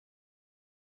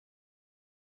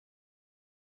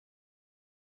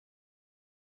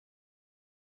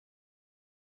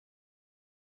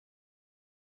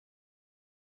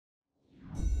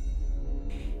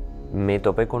Me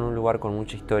topé con un lugar con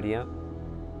mucha historia,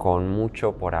 con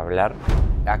mucho por hablar.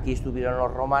 Aquí estuvieron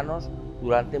los romanos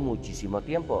durante muchísimo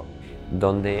tiempo.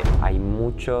 Donde hay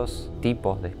muchos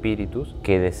tipos de espíritus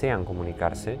que desean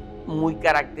comunicarse. Muy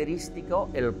característico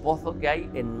el pozo que hay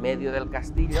en medio del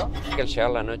castillo. Que al llegar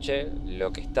la noche,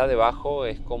 lo que está debajo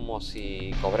es como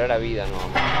si cobrara vida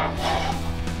nuevamente.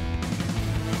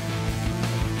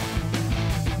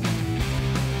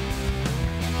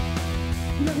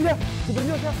 ¡Mira, mira! ¡Se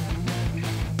prendió ya!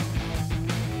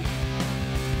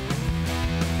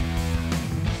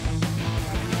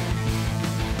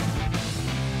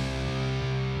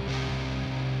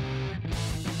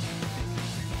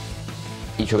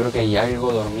 Y yo creo que hay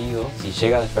algo dormido. Si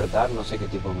llega a despertar, no sé qué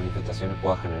tipo de manifestaciones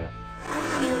pueda generar.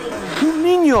 ¡Un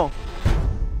niño!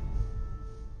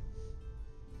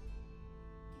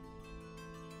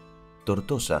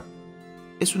 Tortosa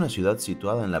es una ciudad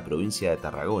situada en la provincia de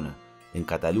Tarragona, en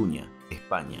Cataluña,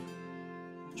 España.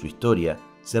 Su historia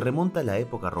se remonta a la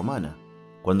época romana,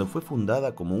 cuando fue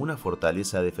fundada como una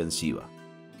fortaleza defensiva.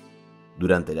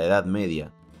 Durante la Edad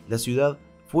Media, la ciudad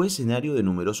fue escenario de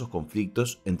numerosos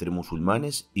conflictos entre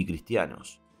musulmanes y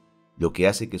cristianos, lo que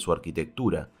hace que su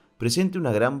arquitectura presente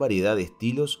una gran variedad de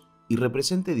estilos y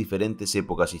represente diferentes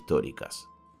épocas históricas.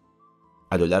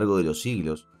 A lo largo de los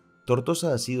siglos,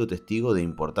 Tortosa ha sido testigo de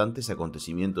importantes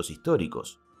acontecimientos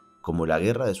históricos, como la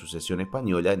Guerra de Sucesión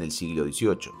Española en el siglo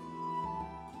XVIII.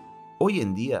 Hoy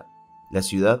en día, la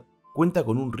ciudad cuenta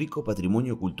con un rico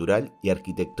patrimonio cultural y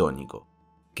arquitectónico,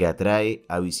 que atrae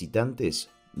a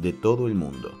visitantes de todo el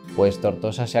mundo. Pues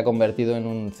Tortosa se ha convertido en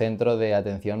un centro de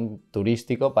atención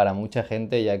turístico para mucha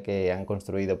gente, ya que han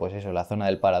construido pues eso, la zona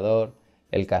del Parador,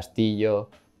 el castillo,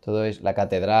 todo es la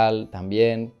catedral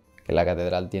también, que la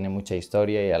catedral tiene mucha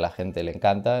historia y a la gente le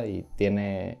encanta y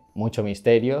tiene mucho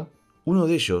misterio. Uno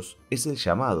de ellos es el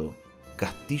llamado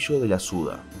Castillo de la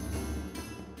Suda.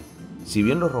 Si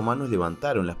bien los romanos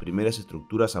levantaron las primeras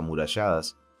estructuras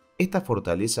amuralladas, esta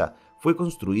fortaleza fue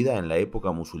construida en la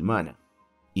época musulmana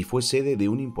y fue sede de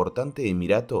un importante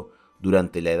emirato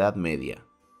durante la Edad Media.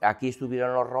 Aquí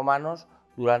estuvieron los romanos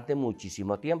durante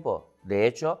muchísimo tiempo. De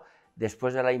hecho,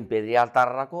 después de la Imperial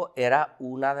Tárraco, era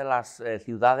una de las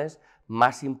ciudades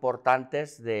más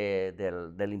importantes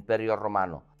del Imperio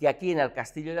Romano. Y aquí en el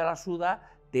Castillo de la Suda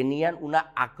tenían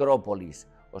una acrópolis,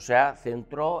 o sea,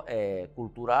 centro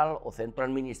cultural o centro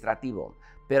administrativo,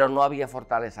 pero no había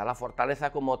fortaleza. La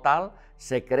fortaleza como tal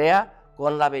se crea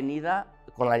con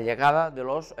la llegada de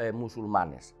los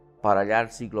musulmanes, para allá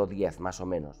el siglo X más o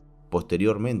menos.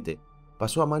 Posteriormente,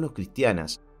 pasó a manos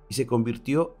cristianas y se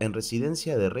convirtió en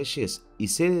residencia de reyes y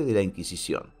sede de la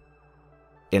Inquisición.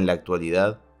 En la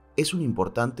actualidad, es un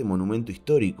importante monumento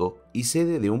histórico y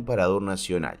sede de un parador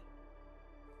nacional.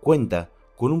 Cuenta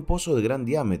con un pozo de gran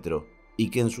diámetro y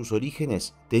que en sus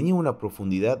orígenes tenía una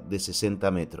profundidad de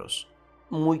 60 metros.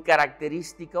 Muy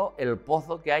característico el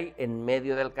pozo que hay en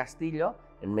medio del castillo,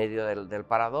 en medio del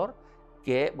parador,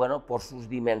 que, bueno, por sus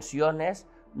dimensiones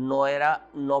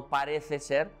no parece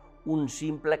ser un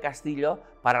simple castillo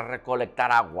para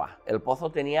recolectar agua. El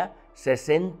pozo tenía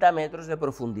 60 metros de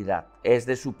profundidad. Es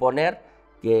de suponer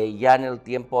que ya en el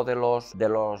tiempo de los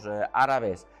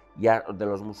árabes, de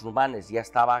los musulmanes, ya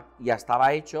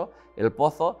estaba hecho el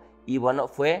pozo y, bueno,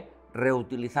 fue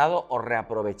reutilizado o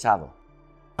reaprovechado.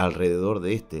 Alrededor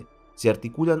de este se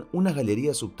articulan unas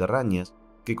galerías subterráneas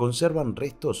que conservan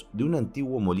restos de un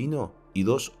antiguo molino y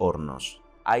 2 hornos.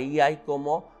 Ahí hay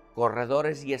como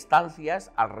corredores y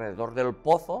estancias alrededor del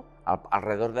pozo,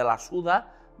 alrededor de la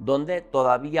Suda, donde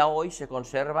todavía hoy se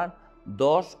conservan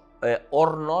 2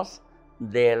 hornos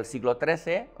del siglo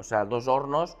XIII, o sea, 2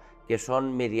 hornos que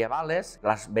son medievales.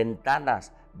 Las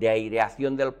ventanas de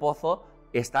aireación del pozo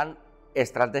están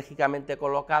estratégicamente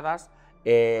colocadas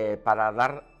para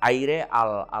dar aire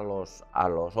a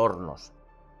los hornos.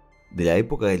 De la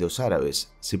época de los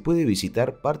árabes se puede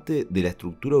visitar parte de la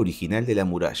estructura original de la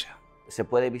muralla. Se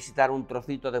puede visitar un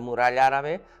trocito de muralla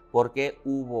árabe porque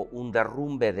hubo un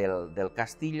derrumbe del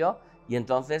castillo y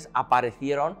entonces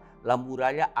aparecieron la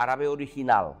muralla árabe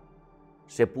original.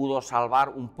 Se pudo salvar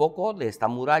un poco de esta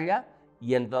muralla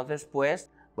y entonces pues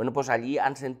allí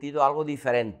han sentido algo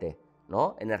diferente,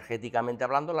 ¿no? Energéticamente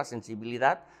hablando, la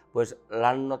sensibilidad pues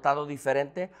la han notado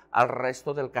diferente al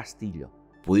resto del castillo.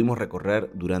 Pudimos recorrer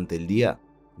durante el día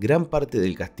gran parte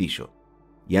del castillo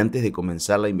y antes de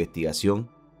comenzar la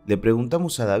investigación le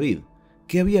preguntamos a David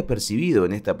qué había percibido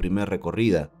en esta primera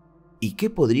recorrida y qué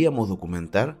podríamos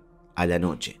documentar a la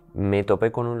noche. Me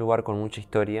topé con un lugar con mucha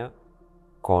historia,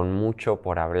 con mucho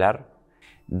por hablar,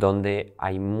 donde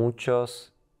hay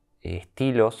muchos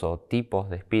estilos o tipos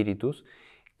de espíritus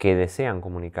que desean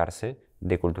comunicarse,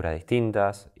 de culturas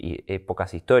distintas y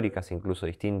épocas históricas incluso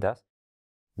distintas.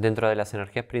 Dentro de las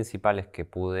energías principales que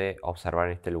pude observar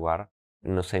en este lugar,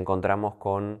 nos encontramos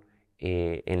con,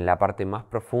 en la parte más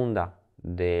profunda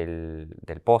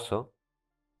del pozo,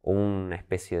 una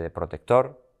especie de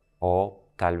protector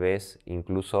o tal vez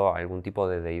incluso algún tipo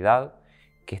de deidad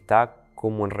que está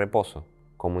como en reposo,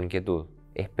 como inquietud,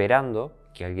 esperando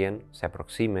que alguien se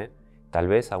aproxime tal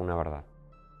vez a una verdad,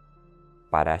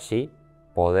 para allí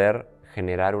poder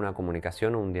generar una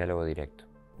comunicación o un diálogo directo.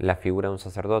 La figura de un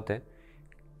sacerdote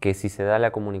que, si se da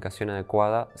la comunicación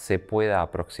adecuada, se pueda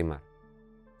aproximar.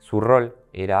 Su rol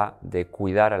era de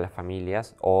cuidar a las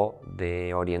familias o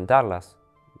de orientarlas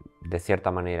de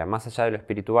cierta manera, más allá de lo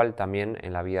espiritual, también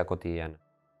en la vida cotidiana.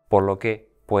 Por lo que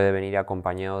puede venir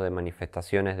acompañado de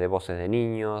manifestaciones de voces de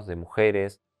niños, de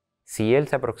mujeres. Si él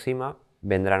se aproxima,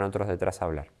 vendrán otros detrás a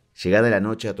hablar. Llegada la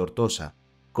noche a Tortosa,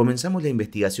 comenzamos la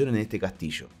investigación en este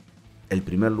castillo. El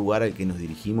primer lugar al que nos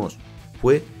dirigimos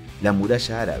fue la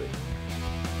muralla árabe.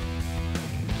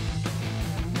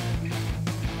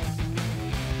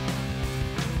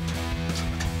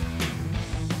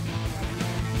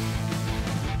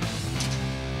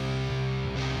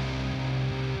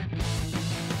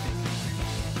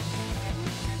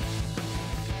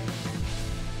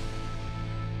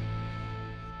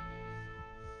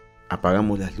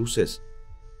 Apagamos las luces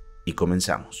y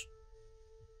comenzamos.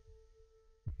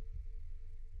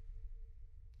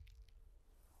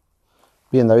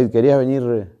 Bien, David, ¿querías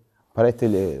venir para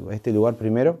este lugar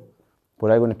primero?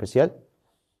 ¿Por algo en especial?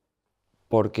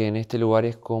 Porque en este lugar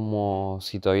es como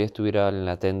si todavía estuvieran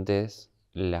latentes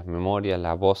las memorias,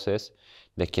 las voces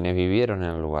de quienes vivieron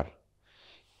en el lugar,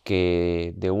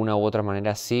 que de una u otra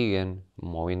manera siguen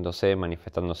moviéndose,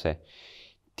 manifestándose.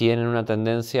 Tienen una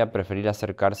tendencia a preferir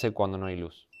acercarse cuando no hay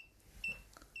luz.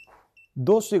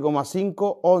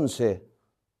 12,511.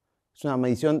 Es una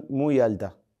medición muy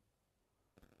alta.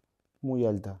 Muy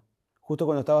alta. Justo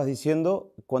cuando estabas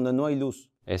diciendo, cuando no hay luz.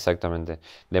 Exactamente.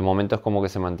 De momento es como que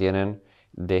se mantienen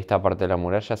de esta parte de la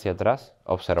muralla hacia atrás,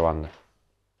 observando.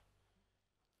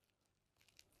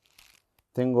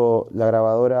 Tengo la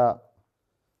grabadora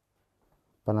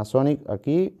Panasonic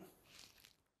aquí.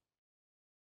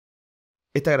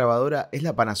 Esta grabadora es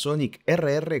la Panasonic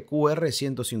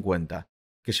RRQR150,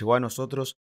 que llegó a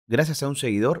nosotros gracias a un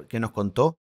seguidor que nos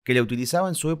contó que la utilizaba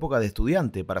en su época de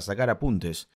estudiante para sacar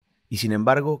apuntes, y sin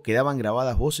embargo quedaban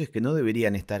grabadas voces que no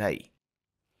deberían estar ahí.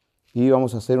 Y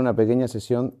vamos a hacer una pequeña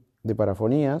sesión de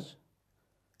parafonías.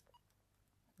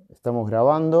 Estamos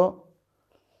grabando.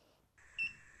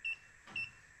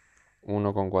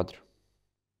 1,4.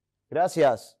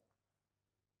 Gracias.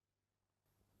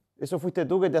 ¿Eso fuiste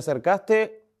tú que te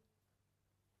acercaste?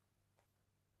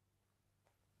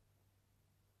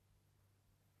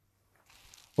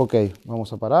 Ok,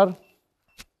 vamos a parar.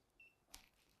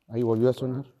 Ahí volvió a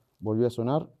sonar. Volvió a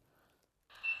sonar.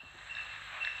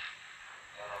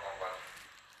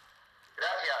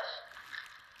 Gracias.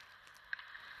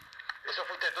 ¿Eso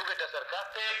fuiste tú que te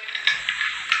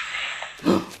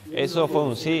acercaste? Eso fue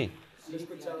un sí. Lo he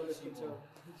escuchado.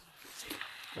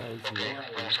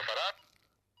 ¿Vamos a parar?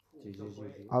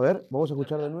 A ver, vamos a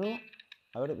escuchar de nuevo.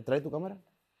 A ver, trae tu cámara.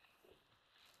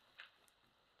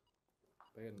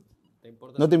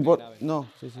 No te importa. No,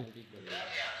 sí. ¿Eso fuiste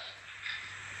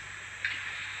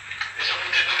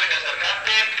tú que te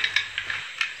acercaste?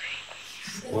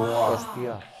 Wow.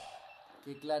 Hostia,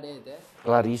 Qué claret, ¿eh?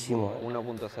 clarísimo. 1,6. Ok,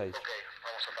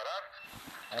 ¿vamos a parar?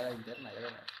 A la interna, ya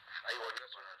verás. Ahí volvió a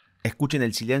sonar. Escuchen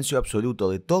el silencio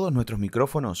absoluto de todos nuestros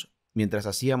micrófonos mientras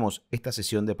hacíamos esta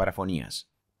sesión de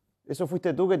parafonías. ¿Eso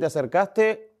fuiste tú que te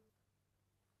acercaste?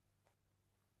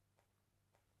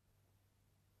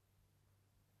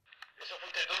 ¿Eso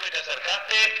fuiste tú que te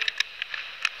acercaste?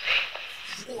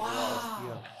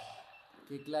 Hostia,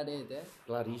 Qué claret, ¿eh?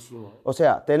 clarísimo. O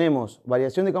sea, tenemos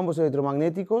variación de campos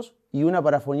electromagnéticos y una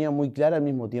parafonía muy clara al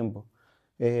mismo tiempo.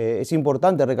 Es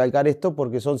importante recalcar esto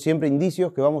porque son siempre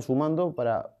indicios que vamos sumando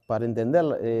para entender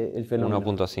el fenómeno.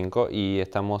 1,5 y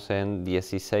estamos en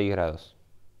 16 grados.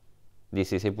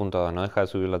 16,2, no deja de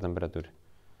subir la temperatura.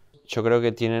 Yo creo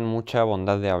que tienen mucha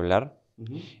bondad de hablar.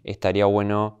 Estaría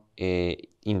bueno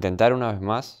intentar una vez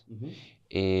más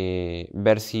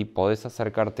ver si podés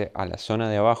acercarte a la zona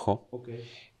de abajo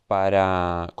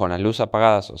para, con las luces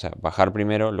apagadas, o sea, bajar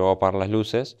primero, luego apagar las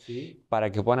luces,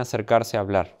 para que puedan acercarse a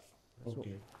hablar.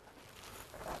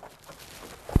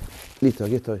 Listo,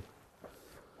 aquí estoy.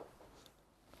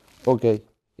 Ok.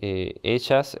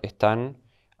 Ellas están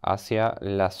hacia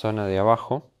la zona de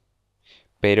abajo,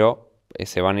 pero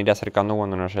se van a ir acercando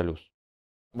cuando no haya luz.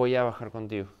 Voy a bajar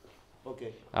contigo.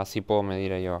 Así puedo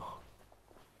medir ahí abajo.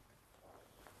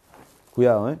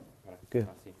 Cuidado, ¿eh? ¿Qué?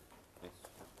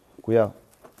 Cuidado.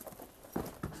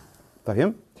 ¿Estás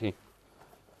bien? Sí.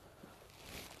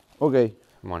 Ok.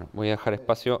 Bueno, voy a dejar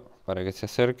espacio para que se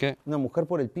acerque. ¿Una mujer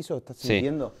por el piso estás Sí.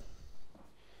 sintiendo?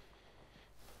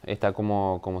 Está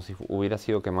como si hubiera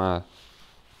sido quemada.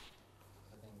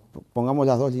 Pongamos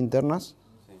las dos linternas.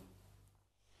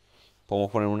 Podemos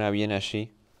poner una bien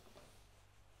allí.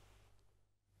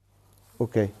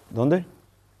 Ok. ¿Dónde?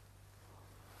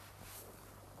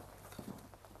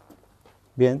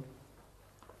 Bien.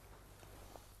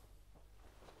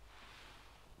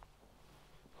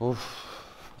 Uf,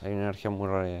 hay una energía muy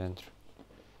rara ahí adentro.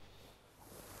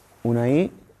 Una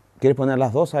ahí. ¿Quieres poner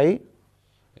las dos ahí?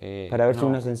 Para ver si No,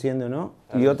 una se enciende o no.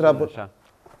 tal Y vez otra una por... allá.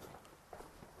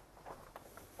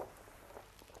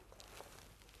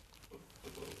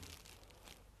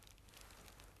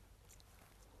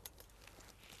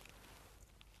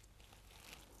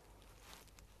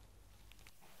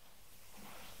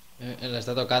 La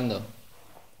está tocando.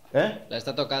 ¿Eh? La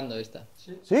está tocando esta.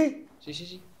 ¿Sí? Sí, sí,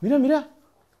 sí. Mira, mira.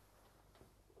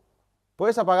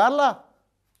 ¿Puedes apagarla?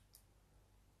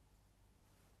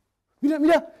 Mira,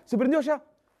 mira. Se prendió ya.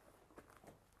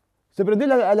 Se prendió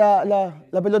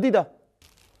la pelotita.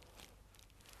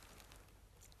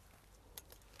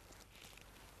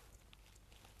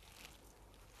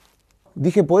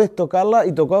 Dije, podés tocarla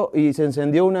y tocó y se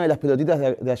encendió una de las pelotitas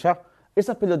de allá.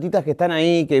 Esas pelotitas que están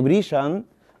ahí, que brillan,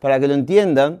 para que lo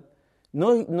entiendan,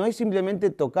 no es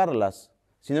simplemente tocarlas,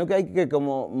 sino que hay que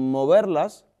como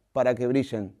moverlas para que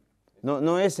brillen.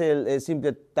 No es el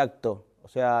simple tacto. O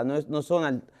sea, no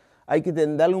son hay que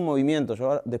darle un movimiento.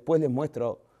 Yo después les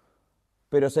muestro.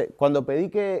 Pero cuando pedí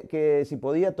que si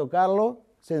podía tocarlo,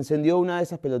 se encendió una de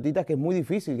esas pelotitas que es muy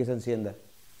difícil que se encienda.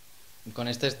 Con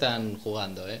este están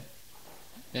jugando, ¿eh?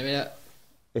 Mira, mira.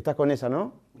 Estás con esa,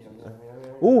 ¿no?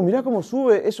 Mirá cómo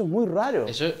sube. Eso es muy raro.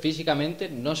 Eso físicamente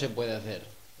no se puede hacer.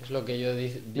 Es lo que yo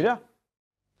dije. Mirá.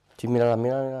 Sí, mírala,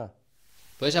 mírala, mírala.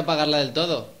 ¿Puedes apagarla del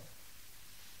todo?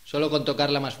 Solo con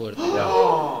tocarla más fuerte.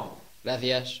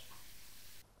 Gracias.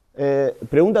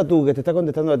 Pregunta tú, que te está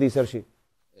contestando a ti, Sergi.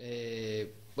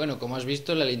 Bueno, como has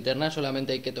visto, la linterna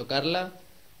solamente hay que tocarla,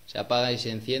 se apaga y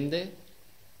se enciende.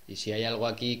 Y si hay algo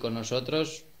aquí con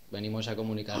nosotros, venimos a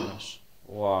comunicarnos.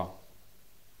 Wow.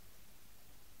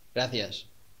 Gracias.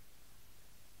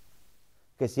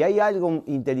 Que si hay algo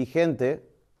inteligente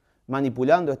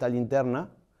manipulando esta linterna,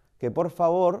 que por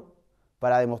favor,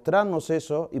 para demostrarnos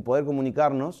eso y poder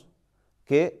comunicarnos,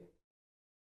 que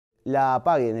la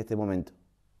apague en este momento.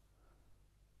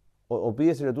 O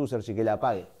pídeselo tú, Sergi, que la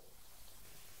apague.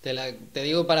 Te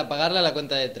digo para apagarla a la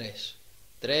cuenta de 3.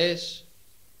 3,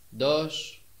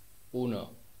 2,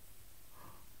 1.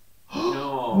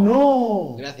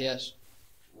 ¡No! Gracias.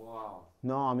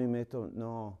 No, a mí esto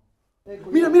no.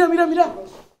 Mira, mira, mira, mira.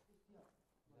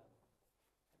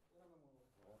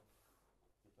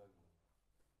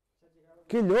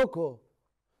 ¡Qué loco!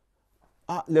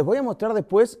 Les voy a mostrar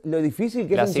después lo difícil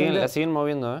que es encender. La siguen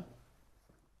moviendo, ¿eh?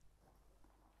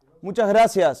 Muchas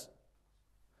gracias.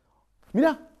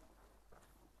 Mira.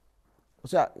 O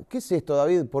sea, ¿qué es esto,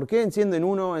 David? ¿Por qué encienden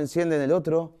uno, encienden el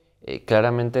otro?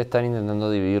 Claramente están intentando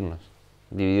dividir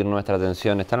nuestra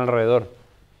atención. Están alrededor.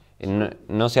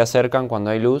 No se acercan cuando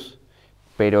hay luz,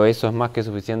 pero eso es más que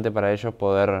suficiente para ellos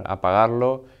poder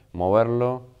apagarlo,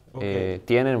 moverlo. Okay.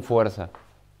 Tienen fuerza.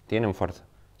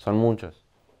 Son muchos.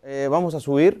 Vamos a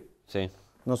subir. Sí.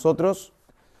 Nosotros.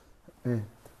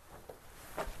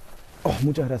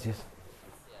 Muchas gracias.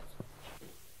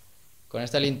 Con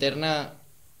esta linterna,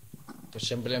 pues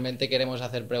simplemente queremos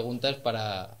hacer preguntas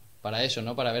para eso,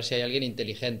 ¿no? Para ver si hay alguien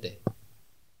inteligente.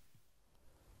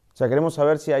 O sea, queremos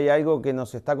saber si hay algo que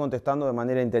nos está contestando de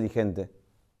manera inteligente.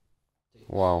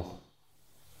 Wow.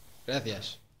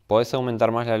 Gracias. ¿Podés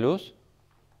aumentar más la luz?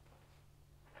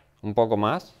 ¿Un poco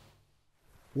más?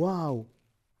 ¡Wow!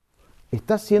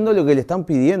 Está haciendo lo que le están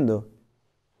pidiendo.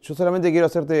 Yo solamente quiero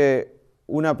hacerte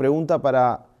una pregunta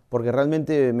porque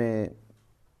realmente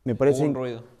me parece... Hubo un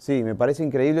ruido. Sí, me parece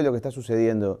increíble lo que está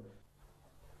sucediendo.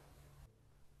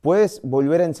 ¿Puedes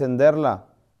volver a encenderla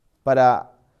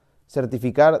para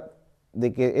certificar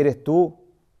de que eres tú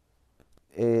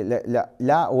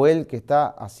la o él que está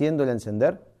haciéndola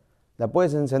encender? ¿La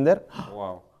puedes encender?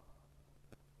 Wow.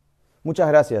 Muchas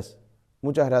gracias.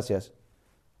 Muchas gracias.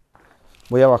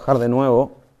 Voy a bajar de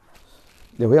nuevo.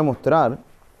 Les voy a mostrar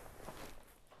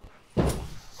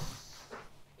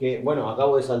que, bueno,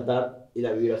 acabo de saltar y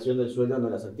la vibración del suelo no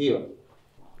las activa.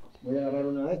 Voy a agarrar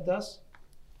una de estas.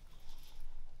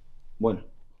 Bueno.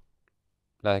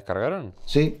 ¿La descargaron?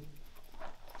 Sí.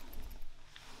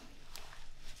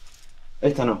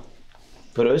 Esta no.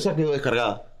 Pero esa quedó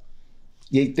descargada.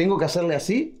 Y tengo que hacerle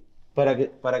así para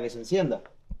que se encienda.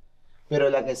 Pero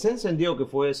la que se encendió, que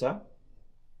fue esa,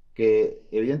 que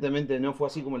evidentemente no fue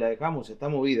así como la dejamos, está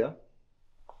movida.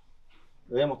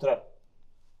 Lo voy a mostrar.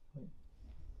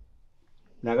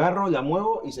 La agarro, la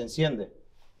muevo y se enciende.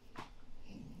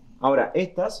 Ahora,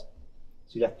 estas,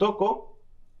 si las toco,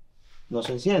 no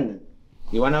se encienden.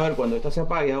 Y van a ver cuando esta se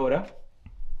apague ahora.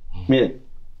 Miren,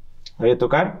 la voy a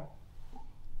tocar,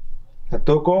 la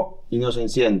toco y no se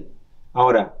enciende.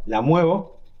 Ahora, la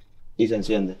muevo y se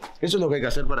enciende. Eso es lo que hay que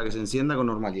hacer para que se encienda con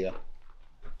normalidad.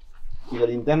 Y la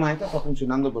linterna esta está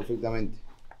funcionando perfectamente.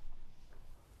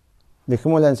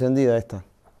 Dejémosla encendida esta.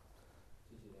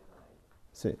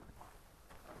 Sí.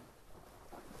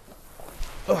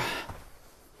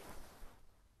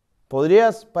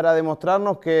 ¿Podrías, para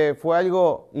demostrarnos que fue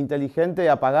algo inteligente,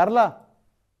 apagarla?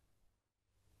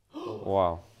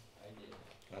 Wow.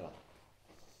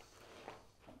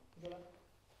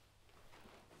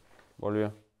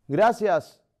 Volvió.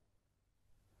 Gracias.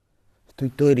 Estoy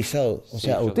todo erizado. O Sí,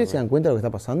 sea, yo ¿ustedes se también. dan cuenta de lo que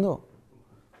está pasando?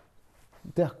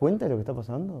 ¿Te das cuenta de lo que está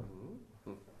pasando?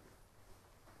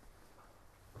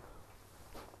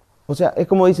 O sea, es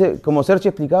como dice, como Sergio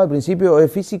explicaba al principio,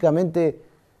 es físicamente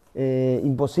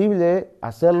imposible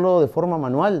hacerlo de forma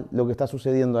manual lo que está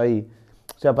sucediendo ahí.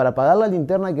 O sea, para apagar la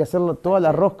linterna hay que hacerlo toda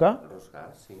la rosca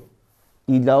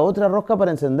y la otra rosca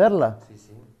para encenderla.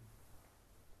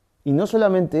 Y no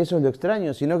solamente eso es lo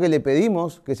extraño, sino que le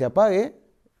pedimos que se apague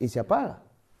y se apaga.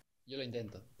 Yo lo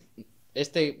intento.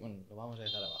 Bueno, lo vamos a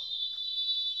dejar abajo.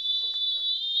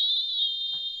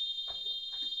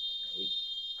 Uy.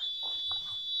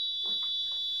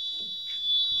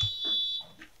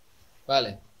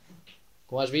 Vale.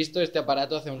 Como has visto, este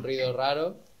aparato hace un ruido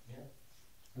raro.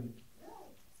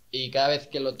 Y cada vez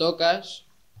que lo tocas,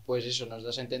 pues eso, nos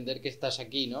das a entender que estás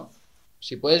aquí, ¿no?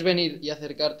 Si puedes venir y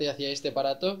acercarte hacia este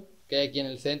aparato que hay aquí en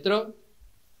el centro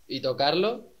y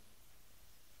tocarlo.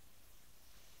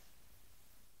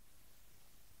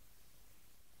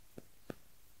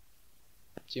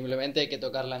 Simplemente hay que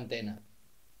tocar la antena.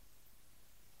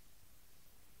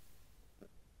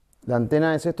 La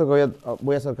antena es esto que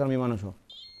voy a acercar mi mano yo.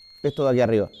 Esto de aquí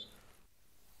arriba.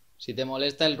 Si te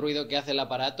molesta el ruido que hace el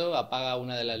aparato, apaga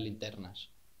una de las linternas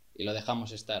y lo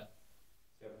dejamos estar.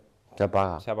 Se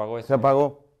apaga. Se apagó Se eso.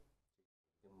 apagó.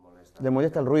 Le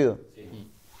molesta el ruido.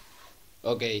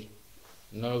 Ok,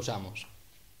 no lo usamos.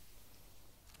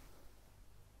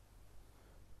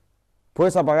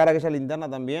 ¿Puedes apagar aquella linterna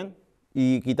también?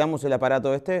 Y quitamos el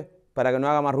aparato este para que no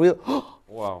haga más ruido. ¡Oh!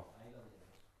 Wow.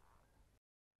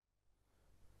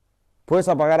 ¿Puedes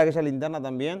apagar aquella linterna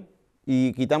también?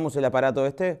 Y quitamos el aparato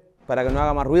este para que no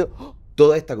haga más ruido. ¡Oh!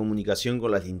 Toda esta comunicación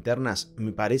con las linternas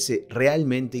me parece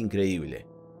realmente increíble.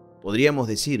 Podríamos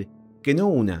decir que no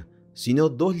una, sino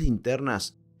dos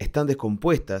linternas están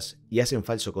descompuestas y hacen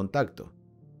falso contacto.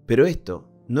 Pero esto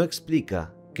no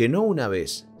explica que no una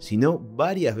vez, sino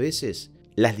varias veces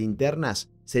las linternas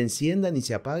se enciendan y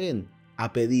se apaguen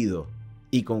a pedido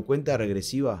y con cuenta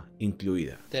regresiva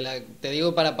incluida. Te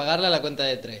digo para apagarla a la cuenta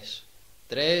de 3.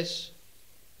 3,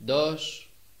 2,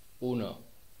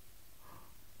 1.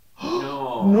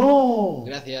 ¡No!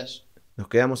 Gracias. Nos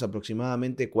quedamos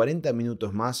aproximadamente 40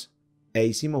 minutos más e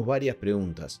hicimos varias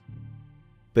preguntas,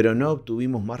 pero no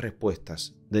obtuvimos más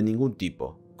respuestas de ningún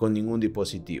tipo, con ningún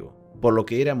dispositivo, por lo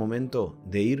que era momento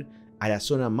de ir a la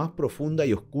zona más profunda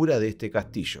y oscura de este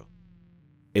castillo,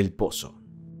 el Pozo.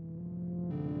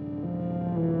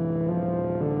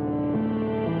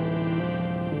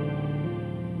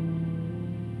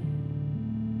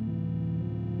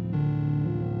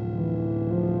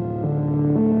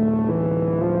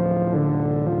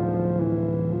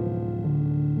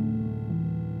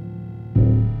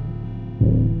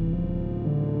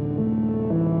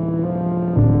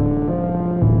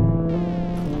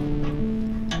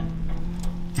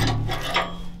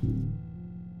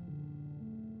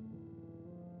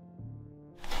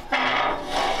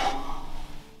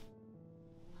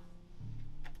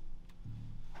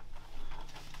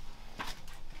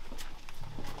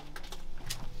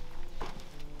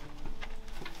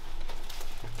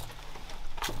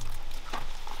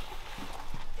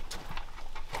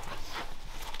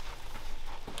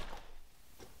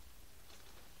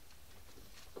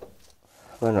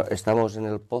 Bueno, estamos en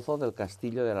el Pozo del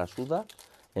Castillo de la Suda,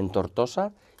 en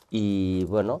Tortosa, y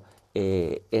bueno,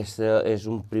 es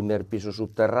un primer piso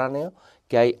subterráneo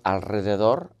que hay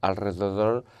alrededor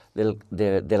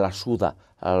de la Suda,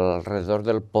 alrededor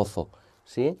del pozo,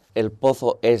 ¿sí? El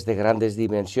pozo es de grandes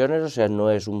dimensiones, o sea,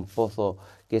 no es un pozo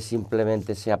que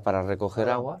simplemente sea para recoger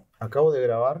agua. Acabo de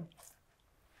grabar.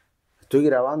 Estoy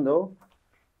grabando.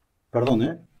 Perdón,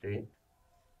 ¿eh? Sí.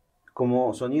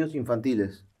 como sonidos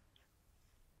infantiles.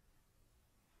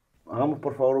 Hagamos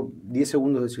por favor 10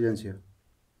 segundos de silencio.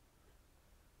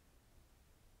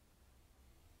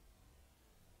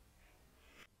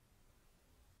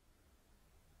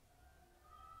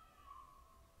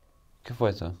 ¿Qué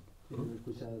fue eso? Lo he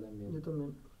escuchado también. Yo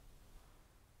también.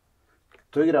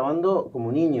 Estoy grabando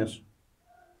como niños.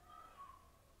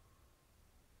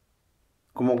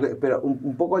 Como que, pero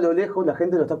un poco a lo lejos la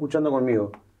gente lo está escuchando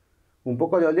conmigo. Un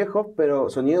poco a lo lejos, pero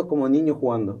sonidos como niños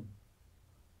jugando.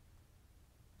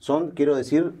 Son, quiero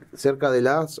decir, cerca de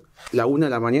la 1 de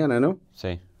la mañana, ¿no?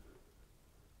 Sí.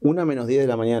 1 menos 10 de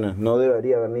la mañana. No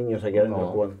debería haber niños aquí adentro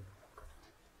jugando.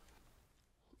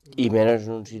 Y menos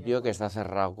en un sitio que está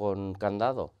cerrado con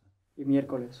candado. Y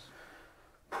miércoles.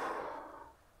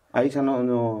 Ahí ya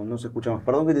no se escucha más.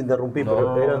 Perdón que te interrumpí, No,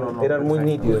 pero eran muy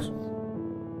perfecto. nítidos.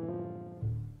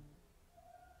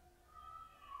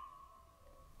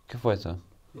 ¿Qué fue eso?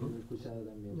 Lo he escuchado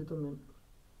también. Yo también.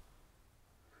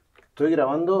 Estoy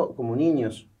grabando como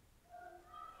niños.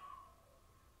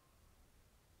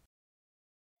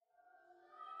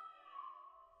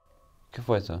 ¿Qué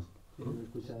fue eso? Lo he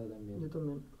escuchado también. Yo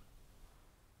también.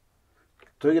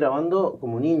 Estoy grabando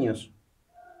como niños.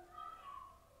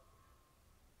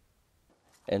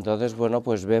 Entonces, bueno,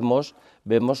 pues vemos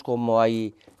cómo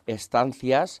hay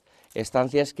estancias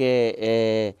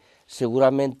que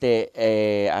seguramente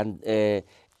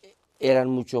eran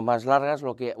mucho más largas,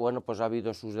 lo que, bueno, pues ha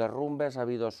habido sus derrumbes, ha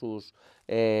habido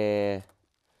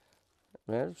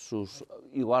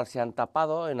igual se han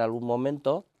tapado en algún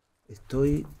momento.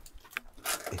 Estoy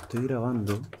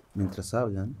grabando, mientras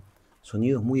hablan,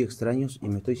 sonidos muy extraños y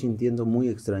me estoy sintiendo muy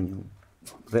extraño.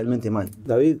 Realmente mal.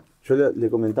 David, yo le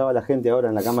comentaba a la gente ahora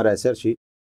en la cámara de Sergi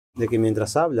de que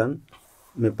mientras hablan,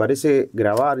 me parece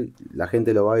grabar, la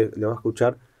gente lo va a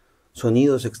escuchar,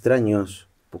 sonidos extraños,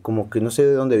 como que no sé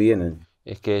de dónde vienen.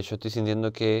 Es que yo estoy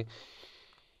sintiendo que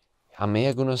a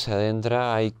medida que uno se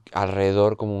adentra hay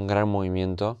alrededor como un gran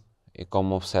movimiento,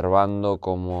 como observando,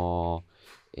 como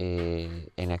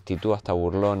en actitud hasta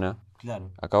burlona.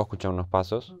 Claro. Acabo de escuchar unos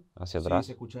pasos hacia atrás. Sí,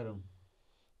 se escucharon.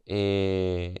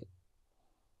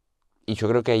 Y yo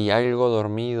creo que hay algo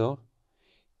dormido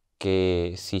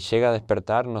que si llega a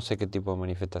despertar no sé qué tipo de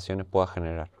manifestaciones pueda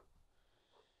generar.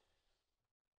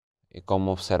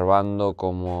 Como observando,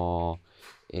 como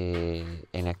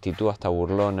en actitud hasta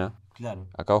burlona. Claro.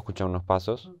 Acabo de escuchar unos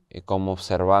pasos. Como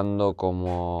observando,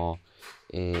 como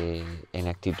en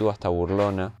actitud hasta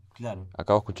burlona. Claro.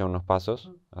 Acabo de escuchar unos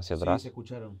pasos hacia atrás. Sí, se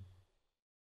escucharon.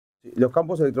 Los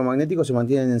campos electromagnéticos se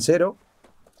mantienen en cero.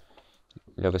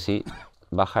 Lo que sí,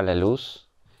 baja la luz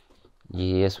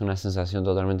y es una sensación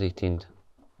totalmente distinta.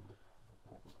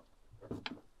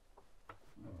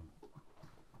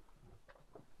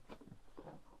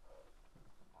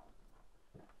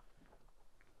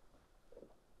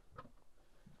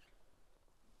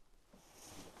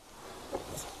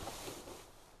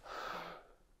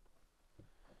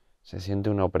 Se siente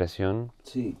una opresión.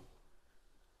 Sí.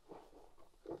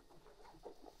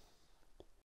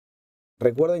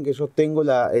 Recuerden que yo tengo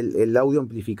el audio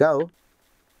amplificado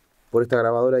por esta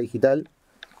grabadora digital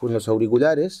con los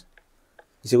auriculares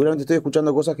y seguramente estoy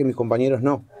escuchando cosas que mis compañeros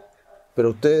no. Pero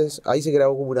ustedes, ahí se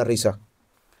grabó como una risa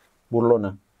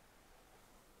burlona.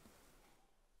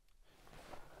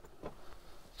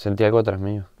 Sentí algo atrás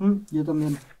mío. Yo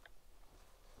también.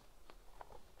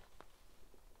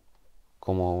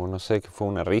 Como, no sé, que fue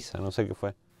una risa, no sé qué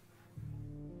fue.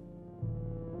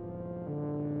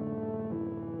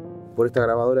 Por esta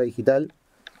grabadora digital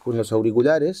con los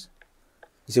auriculares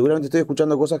y seguramente estoy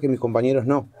escuchando cosas que mis compañeros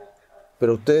no.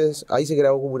 Pero ustedes, ahí se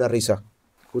grabó como una risa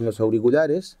con los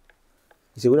auriculares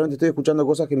y seguramente estoy escuchando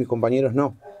cosas que mis compañeros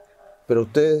no. Pero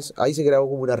ustedes, ahí se grabó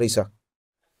como una risa.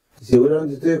 Y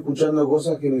seguramente estoy escuchando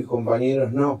cosas que mis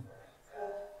compañeros no.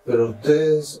 Pero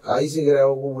ustedes, ahí se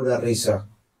grabó como una risa.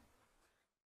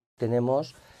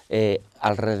 Tenemos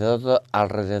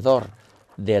alrededor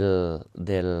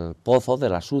del pozo, de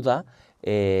la suda,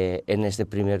 en este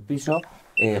primer piso.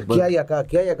 ¿Qué hay acá?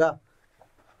 ¿Qué hay acá?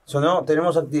 Sonó,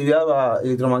 tenemos actividad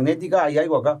electromagnética, hay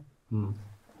algo acá.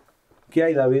 ¿Qué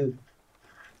hay, David?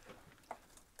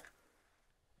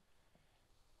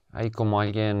 Hay como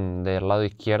alguien del lado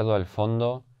izquierdo al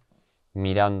fondo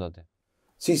mirándote.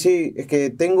 Sí, es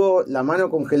que tengo la mano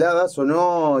congelada,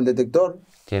 sonó el detector.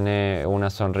 Tiene una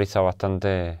sonrisa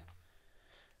bastante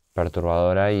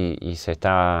perturbadora y se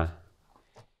está...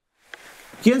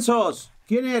 ¿Quién sos?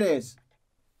 ¿Quién eres?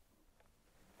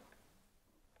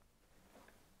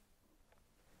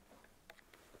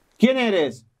 ¿Quién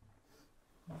eres?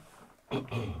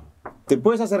 ¿Te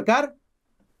puedes acercar?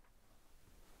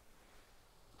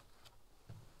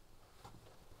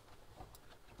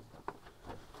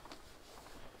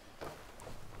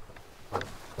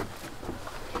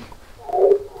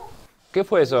 ¿Qué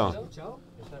fue eso?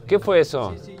 ¿Qué fue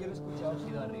eso? Sí, yo lo he escuchado, ha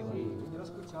sido arriba. Yo lo he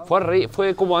escuchado.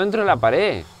 Fue como dentro de la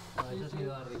pared. No, eso ha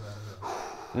sido arriba.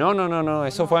 No,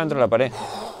 eso fue dentro de la pared.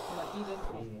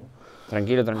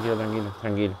 Tranquilo.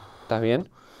 ¿Estás bien?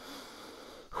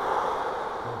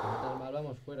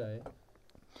 Vamos fuera, ¿eh?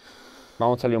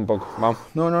 Vamos a salir un poco, vamos.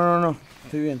 No.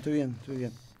 Estoy bien.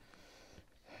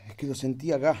 Es que lo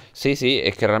sentí acá. Sí,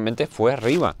 es que realmente fue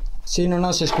arriba. Sí,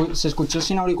 no, se escuchó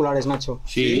sin auriculares, Nacho.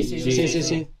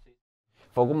 Sí.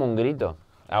 Fue como un grito,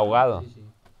 ahogado.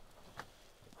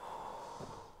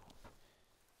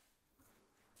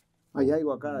 Hay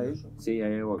algo acá, ¿eh? Sí,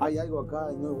 hay algo acá. Hay algo acá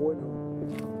y no es bueno.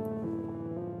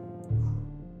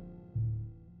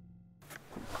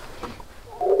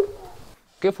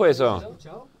 ¿Qué fue eso?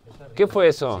 ¿Qué fue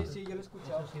eso? Sí, yo lo he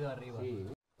escuchado, ha sido arriba.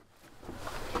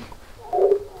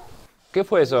 ¿Qué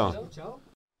fue eso?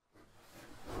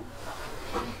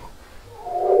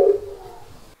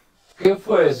 ¿Qué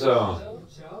fue eso?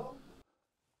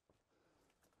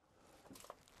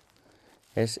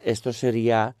 Esto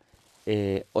sería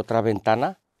otra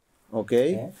ventana. Ok.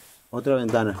 Otra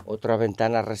ventana. Otra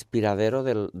ventana respiradero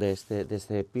de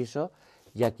este piso.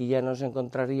 Y aquí ya nos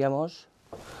encontraríamos.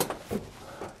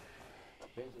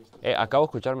 Acabo de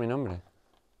escuchar mi nombre.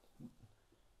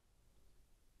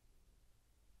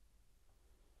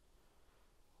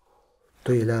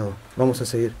 Estoy helado. Vamos a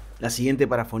seguir. La siguiente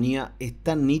parafonía es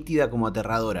tan nítida como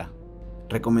aterradora.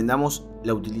 Recomendamos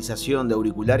la utilización de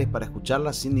auriculares para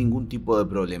escucharla sin ningún tipo de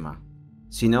problema.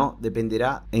 Si no,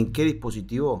 dependerá en qué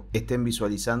dispositivo estén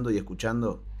visualizando y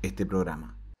escuchando este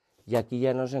programa. Y aquí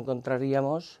ya nos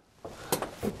encontraríamos.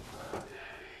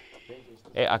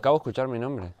 Acabo de escuchar mi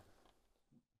nombre.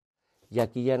 Y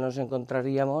aquí ya nos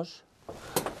encontraríamos.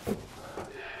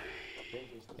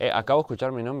 Acabo de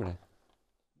escuchar mi nombre.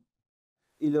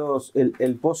 ¿Y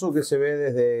el pozo que se ve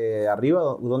desde arriba,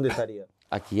 dónde estaría?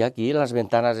 Aquí, las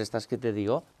ventanas estas que te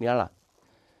digo. Mírala.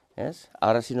 ¿Ves?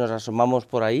 Ahora si nos asomamos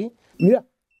por ahí. Mira.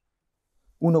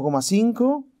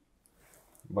 1,5.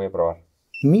 Voy a probar.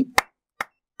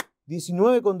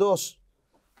 19,2.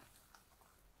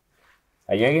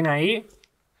 ¿Hay alguien ahí?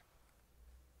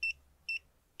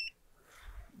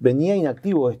 Venía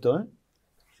inactivo esto, ¿eh?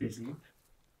 Sí.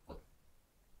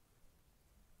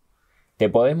 ¿Te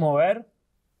podés mover?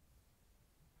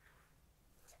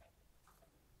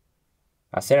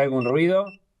 ¿Hacer algún ruido?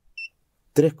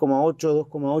 3,8,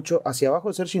 2,8. Hacia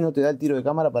abajo, Sergi, no te da el tiro de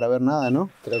cámara para ver nada,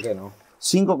 ¿no? Creo que no.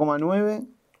 5,9.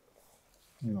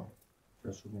 No.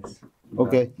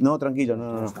 Ok, no, tranquilo,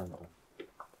 no.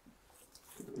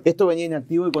 Esto venía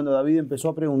inactivo y cuando David empezó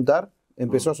a preguntar,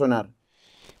 empezó a sonar.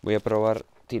 Voy a probar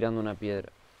tirando una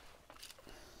piedra.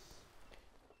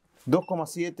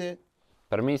 2,7.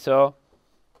 Permiso.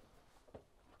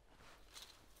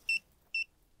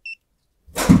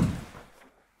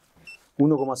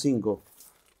 1,5.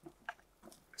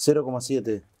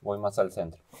 0,7. Voy más al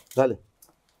centro. Dale.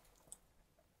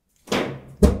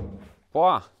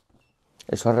 ¡Puah!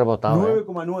 Eso ha rebotado.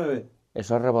 9,9.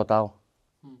 Eso ha rebotado.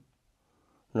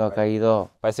 No ha caído.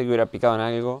 Parece que hubiera picado en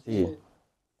algo. Sí.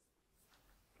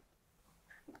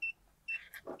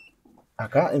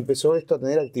 Acá empezó esto a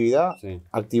tener actividad, Sí.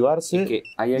 activarse. Es que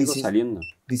hay algo saliendo.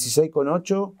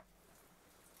 16,8.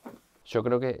 Yo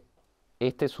creo que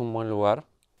este es un buen lugar.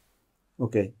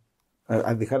 Ok.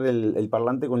 A dejar el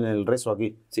parlante con el rezo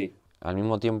aquí. Sí. Al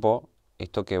mismo tiempo,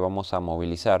 esto que vamos a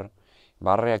movilizar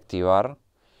va a reactivar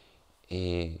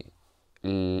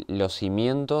los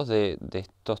cimientos de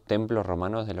estos templos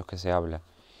romanos de los que se habla.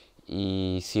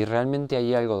 Y si realmente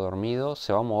hay algo dormido,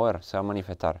 se va a mover, se va a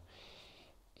manifestar.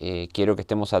 Quiero que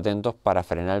estemos atentos para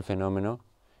frenar el fenómeno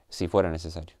si fuera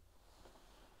necesario.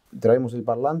 Traemos el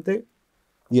parlante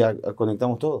y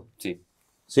conectamos todo. Sí.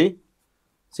 ¿Sí?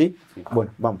 ¿Sí?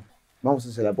 Bueno, vamos. Vamos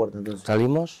hacia la puerta entonces.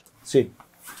 ¿Salimos? Sí.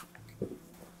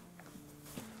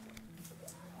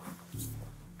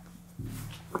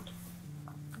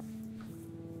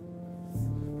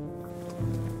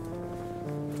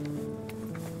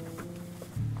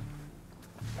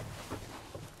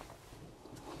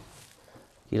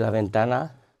 Y la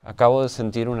ventana. Acabo de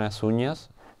sentir unas uñas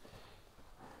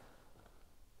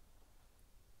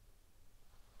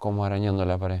como arañando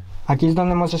la pared. Aquí es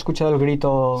donde hemos escuchado el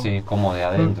grito. Sí, como de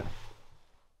adentro.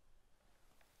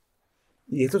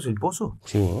 ¿Y esto es el pozo?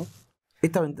 Sí.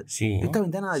 ¿Esta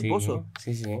ventana del Sí, pozo?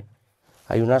 Sí.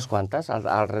 Hay unas cuantas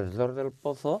alrededor del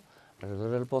pozo.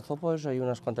 Alrededor del pozo, pues hay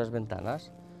unas cuantas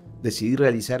ventanas. Decidí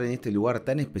realizar en este lugar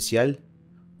tan especial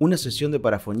una sesión de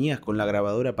parafonías con la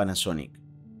grabadora Panasonic.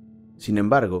 Sin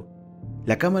embargo,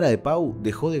 la cámara de Pau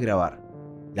dejó de grabar.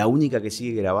 La única que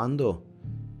sigue grabando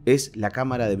es la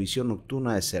cámara de visión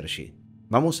nocturna de Sergi.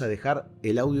 Vamos a dejar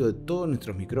el audio de todos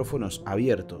nuestros micrófonos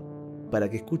abierto para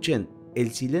que escuchen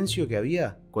el silencio que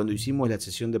había cuando hicimos la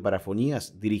sesión de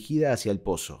parafonías dirigida hacia el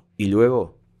pozo y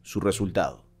luego su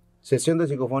resultado. Sesión de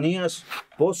psicofonías,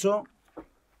 pozo,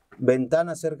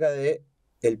 ventana cerca de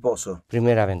el pozo.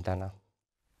 Primera ventana.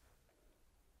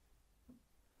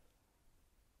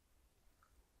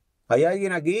 ¿Hay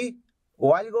alguien aquí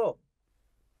o algo?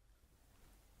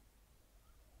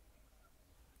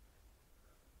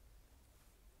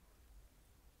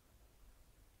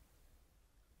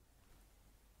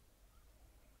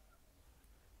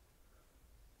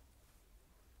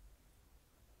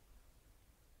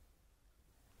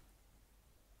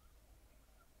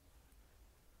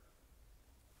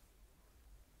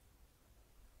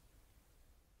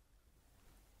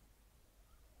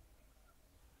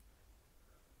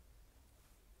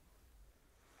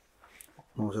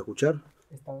 Vamos a escuchar.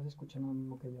 ¿Estabas escuchando lo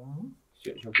mismo que yo, no?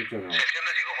 Sí, yo escucho no. Sesión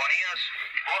de psicofonías,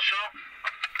 pozo,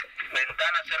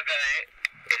 ventana cerca de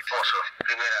el pozo,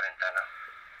 primera ventana.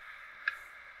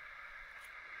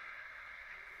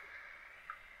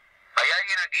 ¿Hay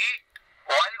alguien aquí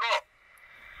o algo?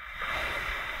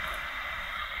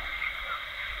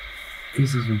 ¿Qué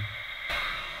es eso?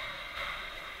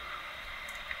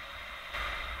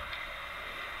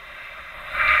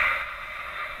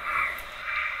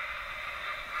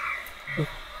 ¿Qué?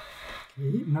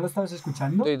 ¿No lo estabas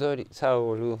escuchando? Estoy todo erizado,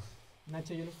 boludo.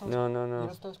 Nacho, yo lo estaba, No. yo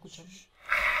lo estaba escuchando.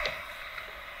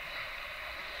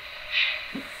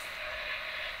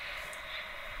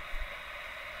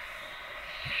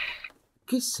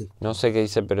 ¿Qué es esto? No sé qué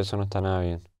dice, pero eso no está nada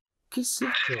bien. ¿Qué es esto?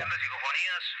 Sesión de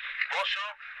psicofonías, pozo,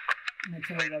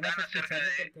 Nacho, vamos a escucharlo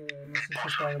porque no sé si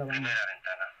estaba grabando. primera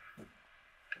ventana.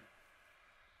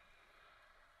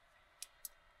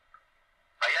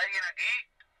 ¿Hay alguien aquí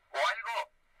o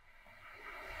algo?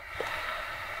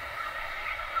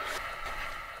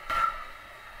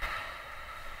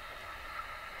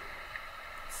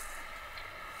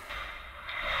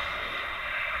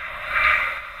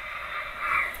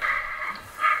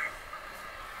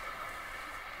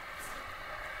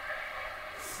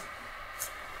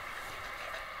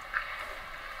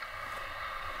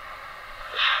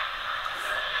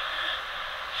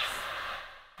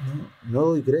 No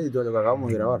doy crédito a lo que acabamos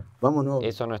de grabar. Vámonos.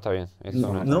 Eso no está bien. Eso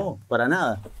No, no está no, para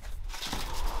nada.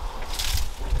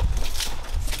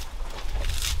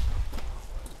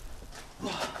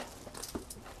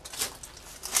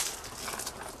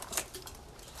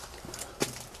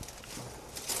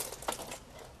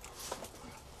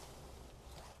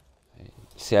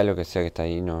 Sea lo que sea que está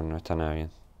ahí, no está nada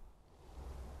bien.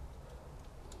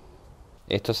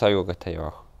 Esto es algo que está ahí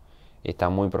abajo. Está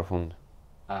muy profundo.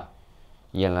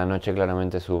 Y en la noche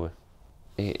claramente sube.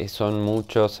 Son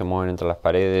muchos, se mueven entre las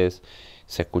paredes.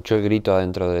 Se escuchó el grito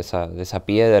adentro de esa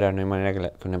piedra. No hay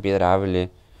manera que una piedra hable.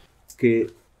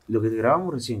 Que lo que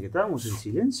grabamos recién, que estábamos en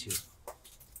silencio,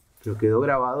 pero quedó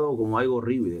grabado como algo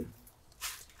horrible.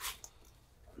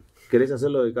 ¿Querés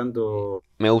hacerlo de canto?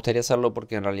 Me gustaría hacerlo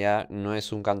porque en realidad no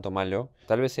es un canto malo.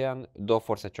 Tal vez sean dos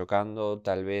fuerzas chocando,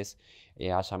 tal vez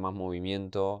haya más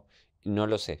movimiento. No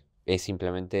lo sé. Es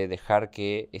simplemente dejar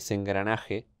que ese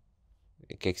engranaje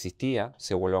que existía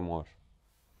se vuelva a mover.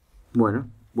 Bueno,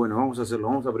 vamos a hacerlo,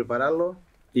 vamos a prepararlo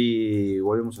y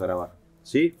volvemos a grabar,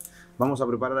 ¿sí? Vamos a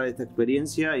preparar esta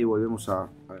experiencia y volvemos a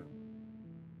ver.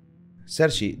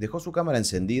 Sergi dejó su cámara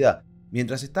encendida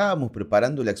mientras estábamos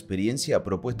preparando la experiencia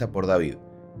propuesta por David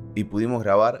y pudimos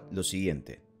grabar lo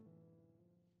siguiente.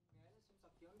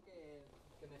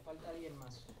 Que me falta alguien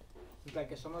más. O sea,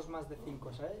 que somos más de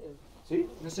 5, ¿sabes? ¿Sí?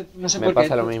 No sé Me por qué.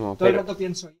 pasa lo mismo, Todo el pero- rato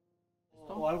pienso.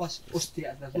 O algo así.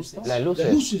 Hostia, las luces. Las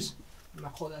luces. No me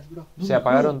jodas, bro. Se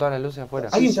apagaron todas las luces afuera.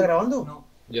 ¿Alguien está grabando? No.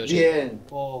 Yo sí. Bien.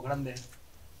 Oh, grande.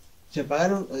 Se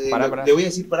apagaron. Pará. Le voy a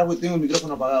decir, pará, porque tengo el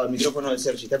micrófono apagado. El micrófono del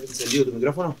Sergi. ¿Está encendido tu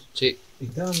micrófono? Sí.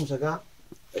 Estábamos acá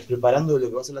preparando lo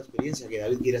que va a ser la experiencia que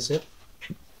David quiere hacer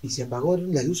y se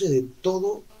apagaron las luces de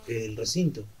todo el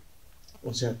recinto.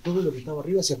 O sea, todo lo que estaba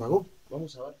arriba se apagó.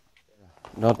 Vamos a ver.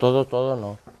 No, todo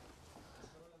no.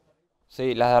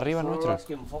 Sí, las de arriba Solo nuestras. las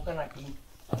que enfocan aquí.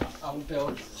 Aún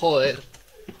peor. Joder.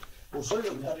 O solo lo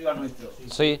que está arriba nuestro.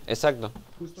 Sí, exacto.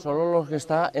 Solo los que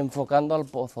está enfocando al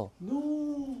pozo. No.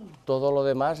 Todo lo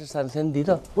demás está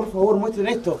encendido. Por favor, muestren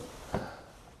esto.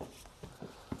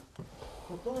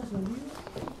 ¿Está todo encendido?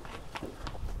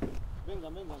 Venga.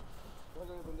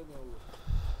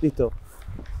 Listo.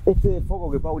 Este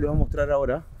foco que Pau les va a mostrar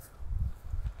ahora,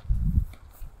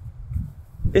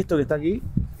 esto que está aquí,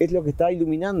 es lo que está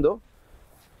iluminando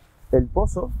el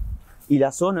pozo y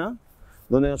la zona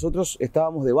donde nosotros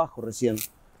estábamos debajo recién.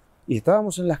 Y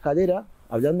estábamos en la escalera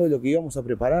hablando de lo que íbamos a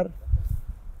preparar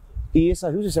y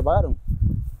esas luces se apagaron.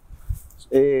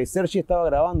 Sergi estaba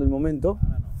grabando el momento,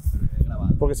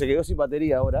 porque se quedó sin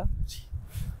batería ahora,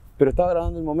 pero estaba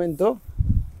grabando el momento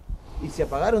y se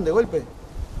apagaron de golpe.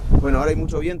 Bueno, ahora hay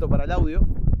mucho viento para el audio,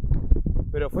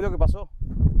 pero fue lo que pasó.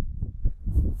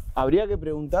 Habría que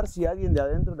preguntar si alguien de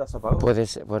adentro las apagó. Puede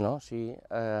ser, bueno, sí.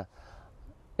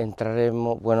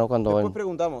 Entraremos, bueno, cuando... Después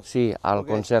preguntamos. Sí, al Ok.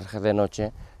 conserje de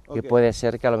noche, que Ok. puede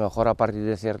ser que a lo mejor a partir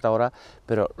de cierta hora,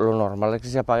 pero lo normal es que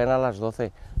se apaguen a las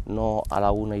 12, no a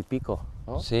la 1 y pico,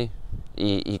 ¿no? Sí,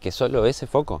 y que solo ese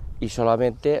foco. Y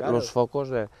solamente Claro. los focos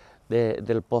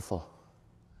del pozo.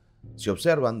 Si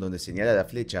observan donde señala la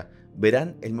flecha,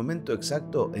 verán el momento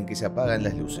exacto en que se apagan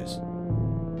las luces.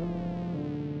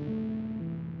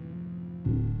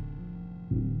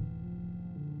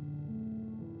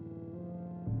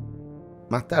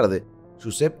 Más tarde,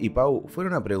 Josep y Pau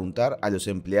fueron a preguntar a los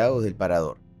empleados del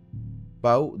parador.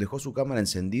 Pau dejó su cámara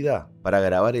encendida para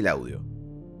grabar el audio.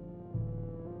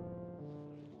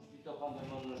 Cuando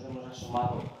nos hemos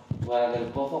asomado fuera del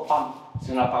pozo, ¡pam!,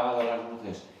 se han apagado las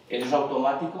luces. ¿Eso es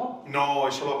automático? No,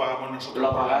 eso lo apagamos nosotros. Lo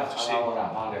apagáis Sí. a la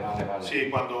hora, vale. Sí,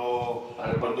 cuando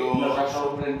Nos ha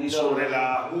sorprendido sobre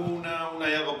la una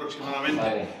y algo aproximadamente,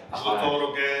 Vale, nosotros apagar. todo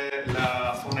lo que es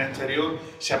la zona exterior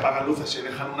se apagan luces, se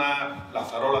dejan las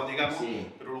farolas, digamos,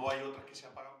 Sí. pero luego hay otras que se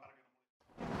apagan para que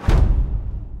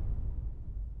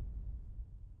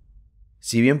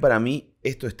Si bien para mí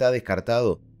esto está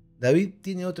descartado, David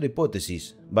tiene otra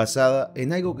hipótesis basada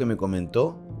en algo que me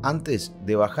comentó antes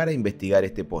de bajar a investigar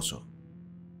este pozo.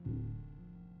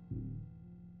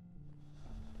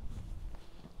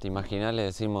 ¿Te imaginas? Le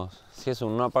decimos, si es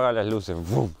un no apaga las luces.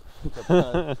 ¡Bum!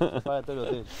 Apaga todo el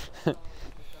hotel.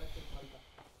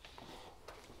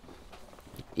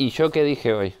 ¿Y yo qué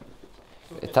dije hoy?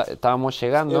 Estábamos Es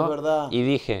llegando verdad. y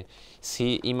dije,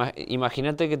 si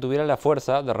imagínate que tuviera la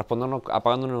fuerza de respondernos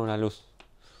apagándonos una luz.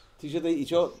 Sí,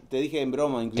 yo te dije en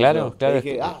broma incluso. Claro, claro, Te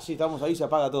dije, es que- sí, estamos ahí, se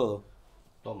apaga todo.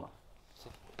 Toma.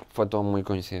 Fue todo muy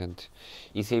coincidente.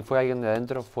 Y si fue alguien de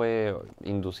adentro, fue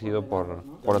inducido por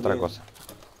otra cosa.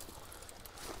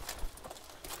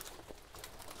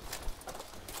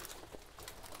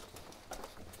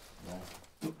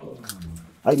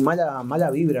 Hay mala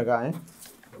vibra acá, ¿eh?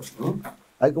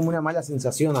 Hay como una mala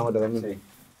sensación ahora también.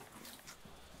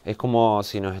 Es como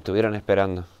si nos estuvieran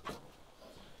esperando.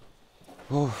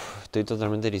 Uf, estoy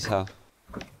totalmente erizado.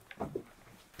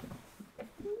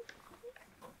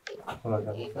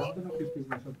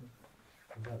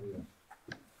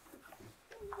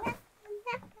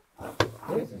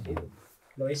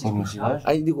 ¿Lo veis?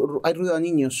 Hay ruido a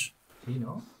niños. Sí,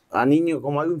 ¿no? A niños,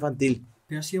 como algo infantil.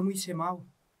 Pero ha sido muy semao.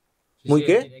 ¿Muy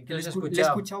qué? Le he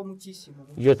escuchado muchísimo.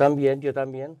 Yo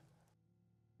también.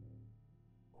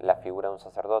 La figura de un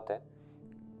sacerdote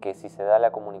que, si se da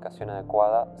la comunicación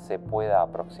adecuada, se pueda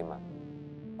aproximar.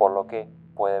 Por lo que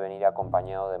puede venir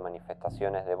acompañado de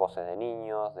manifestaciones de voces de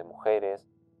niños, de mujeres.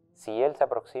 Si él se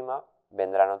aproxima,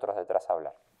 vendrán otros detrás a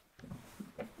hablar.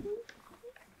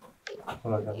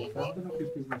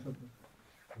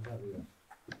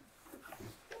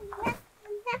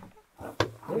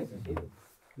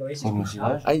 ¿Lo veis?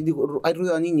 Hay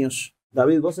ruido a niños.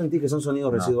 David, ¿vos sentís que son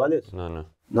sonidos residuales? No.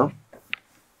 ¿No?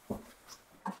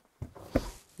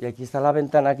 Y aquí está la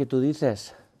ventana que tú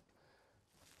dices.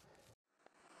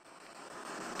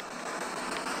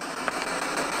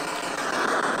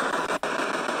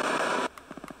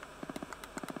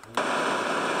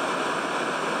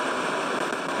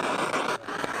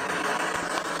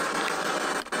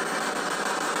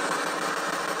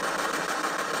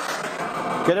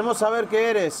 Queremos saber qué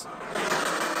eres.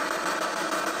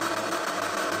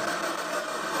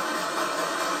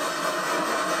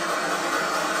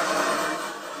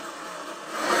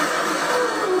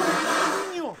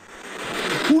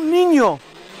 ¡Un niño!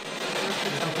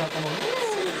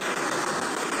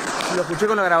 Lo escuché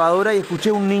con la grabadora y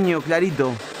escuché un niño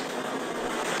clarito.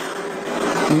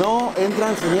 No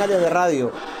entran señales de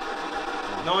radio.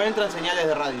 No entran señales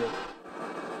de radio.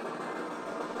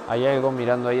 Hay algo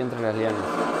mirando ahí entre las lianas.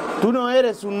 Tú no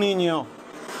eres un niño.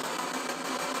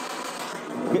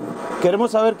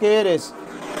 Queremos saber qué eres.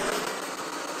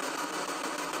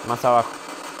 Más abajo.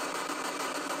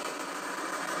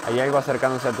 Hay algo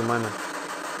acercándose a tu mano.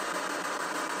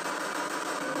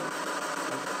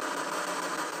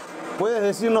 ¿Puedes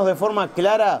decirnos de forma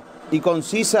clara y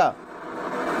concisa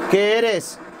qué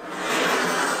eres?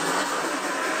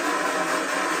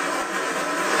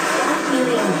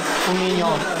 Un niño.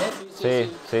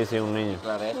 Sí, un niño.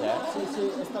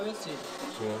 Sí, esta vez sí.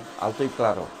 Sí, alto y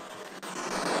claro.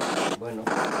 Bueno.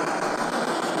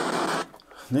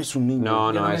 No es un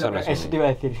niño. No, eso no es un Eso te niño. iba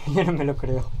a decir, yo no me lo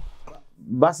creo.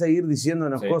 va a seguir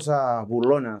diciéndonos Sí. cosas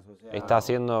burlonas. O sea, Está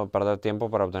haciendo perder tiempo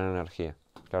para obtener energía,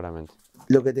 claramente.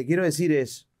 lo que te quiero decir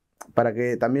es, para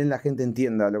que también la gente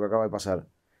entienda lo que acaba de pasar,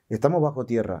 estamos bajo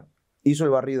tierra. Hizo el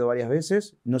barrido varias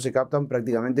veces, no se captan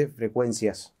prácticamente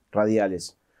frecuencias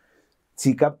radiales.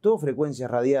 Si captó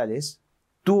frecuencias radiales,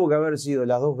 tuvo que haber sido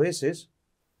las 2 veces,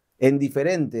 en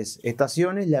diferentes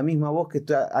estaciones, la misma voz que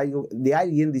está de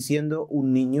alguien diciendo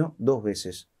un niño 2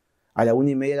 veces. A la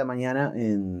 1:30 de la mañana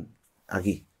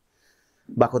aquí,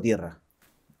 bajo tierra.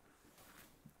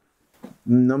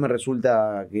 No me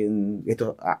resulta que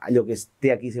lo que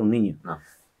esté aquí sea un niño. No.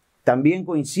 También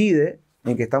coincide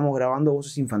en que estamos grabando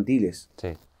voces infantiles.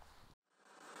 Sí.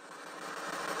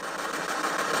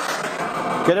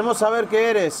 Queremos saber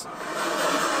qué eres.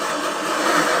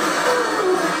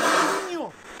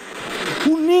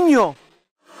 ¡Un niño!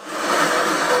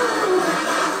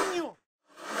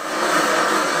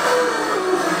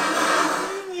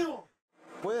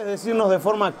 ¿Puedes decirnos de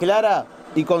forma clara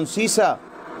y concisa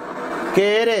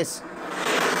qué eres?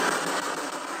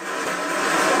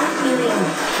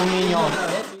 Un niño.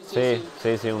 Sí,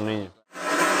 un niño.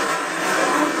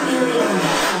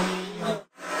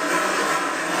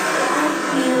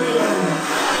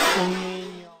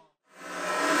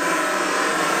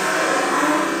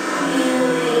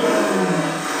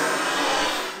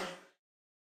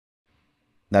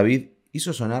 David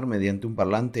hizo sonar mediante un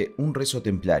parlante un rezo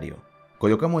templario.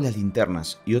 Colocamos las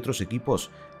linternas y otros equipos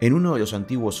en uno de los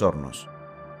antiguos hornos.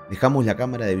 Dejamos la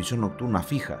cámara de visión nocturna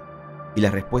fija y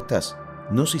las respuestas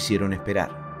no se hicieron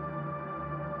esperar.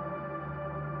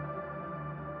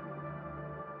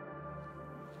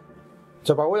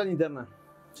 ¿Se apagó la linterna?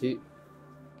 Sí.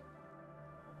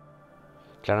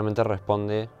 Claramente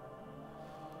responde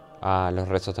a los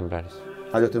rezos templarios.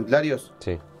 ¿A los templarios?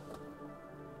 Sí.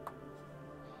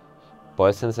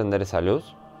 ¿Podés encender esa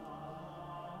luz?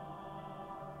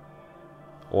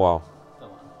 Wow.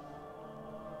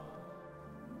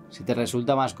 Si te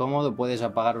resulta más cómodo, puedes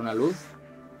apagar una luz.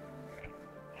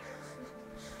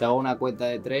 Te hago una cuenta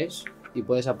de 3 y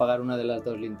puedes apagar una de las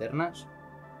 2 linternas.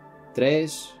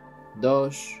 3,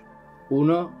 2,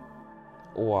 1.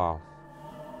 Wow.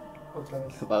 Otra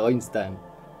vez. Apagó instant.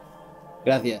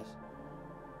 Gracias.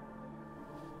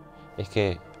 Es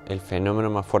que el fenómeno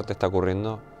más fuerte está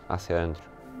ocurriendo hacia adentro.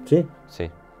 Sí.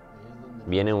 Sí.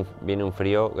 Viene un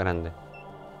frío grande.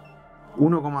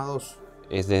 1,2.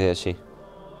 Es desde allí.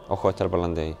 Ojo, está el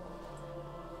parlante ahí.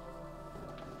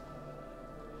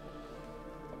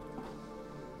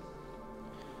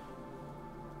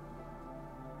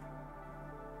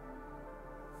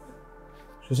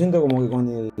 Yo siento como que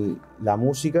con la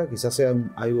música quizás sea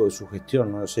algo de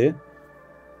sugestión, no lo sé.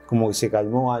 Como que se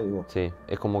calmó algo. Sí,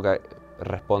 es como que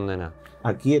responden a...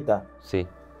 Aquieta. Sí,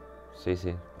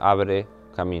 sí. Abre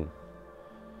camino.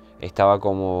 Estaba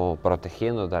como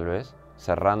protegiendo tal vez,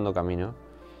 cerrando camino.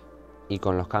 Y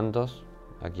con los cantos,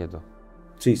 aquieto.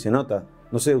 Sí, se nota.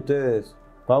 No sé, ustedes,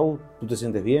 Pau, ¿tú te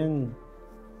sientes bien?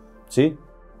 ¿Sí?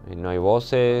 No hay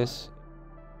voces.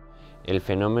 El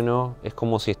fenómeno es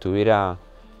como si estuviera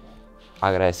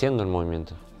agradeciendo el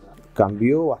movimiento.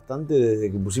 Cambió bastante desde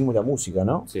que pusimos la música,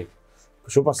 ¿no? Sí.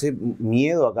 Yo pasé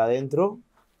miedo acá adentro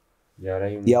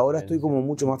y ahora estoy como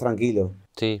mucho más tranquilo.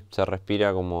 Sí, se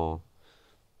respira como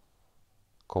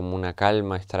una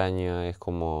calma extraña, es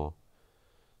como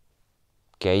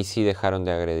que ahí sí dejaron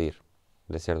de agredir,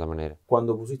 de cierta manera.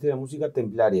 Cuando pusiste la música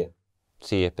templaria.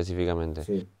 Sí, específicamente.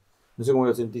 Sí. No sé cómo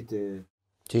lo sentiste.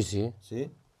 Sí, sí.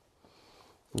 ¿Sí?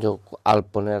 Yo al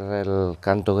poner el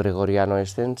canto gregoriano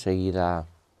enseguida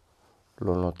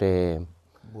lo noté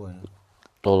Bueno.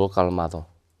 todo calmado.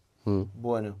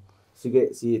 Bueno. Así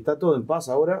que si está todo en paz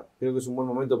ahora, creo que es un buen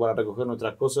momento para recoger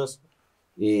nuestras cosas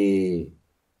y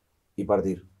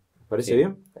partir. ¿Parece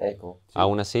bien? Eco.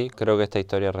 Aún así, creo que esta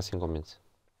historia recién comienza.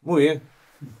 Muy bien.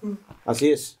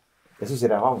 Así es. Así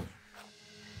será, vamos.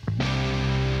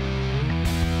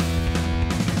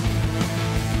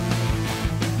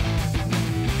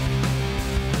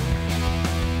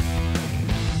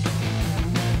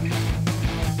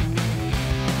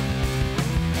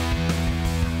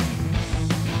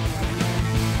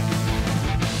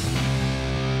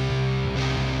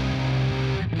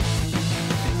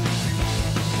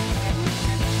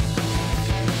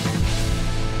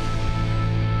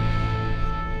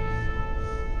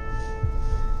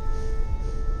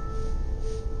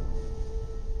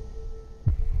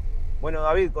 Bueno,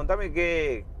 David, contame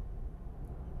qué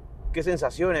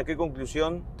sensaciones, qué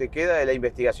conclusión te queda de la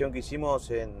investigación que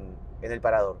hicimos en el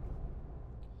parador.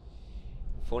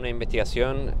 Fue una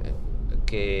investigación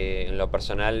que en lo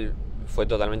personal fue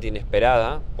totalmente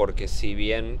inesperada, porque si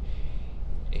bien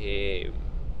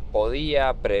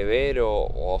podía prever o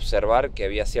observar que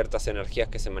había ciertas energías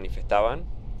que se manifestaban.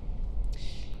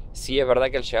 Sí es verdad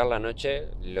que al llegar la noche,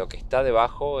 lo que está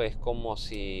debajo es como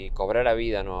si cobrara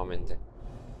vida nuevamente.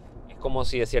 Es como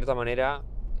si de cierta manera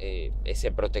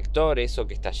ese protector, eso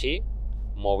que está allí,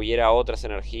 moviera otras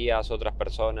energías, otras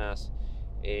personas.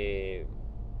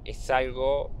 Es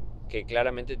algo que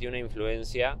claramente tiene una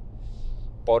influencia,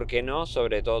 ¿por qué no?,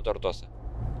 sobre todo Tortosa.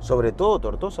 ¿Sobre todo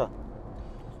Tortosa?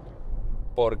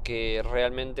 Porque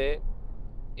realmente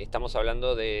estamos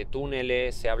hablando de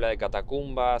túneles, se habla de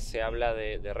catacumbas, se habla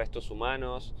de restos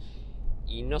humanos,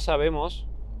 y no sabemos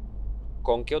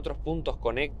con qué otros puntos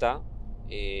conecta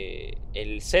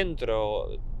el centro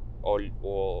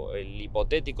o el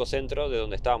hipotético centro de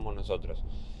donde estábamos nosotros,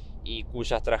 y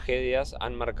cuyas tragedias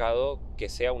han marcado que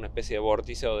sea una especie de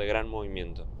vórtice o de gran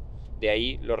movimiento. De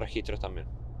ahí los registros también.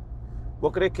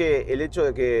 ¿Vos crees que el hecho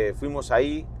de que fuimos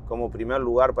ahí como primer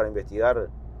lugar para investigar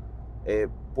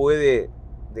puede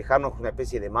dejarnos una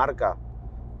especie de marca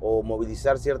o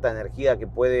movilizar cierta energía que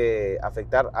puede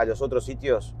afectar a los otros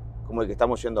sitios como el que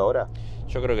estamos yendo ahora?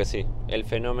 Yo creo que sí. El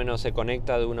fenómeno se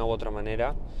conecta de una u otra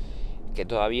manera que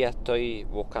todavía estoy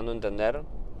buscando entender,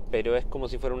 pero es como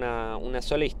si fuera una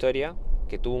sola historia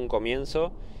que tuvo un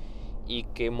comienzo y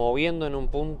que moviendo en un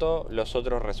punto los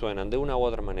otros resuenan de una u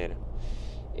otra manera.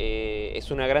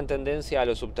 Es una gran tendencia a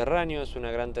lo subterráneo, es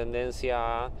una gran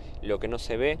tendencia a lo que no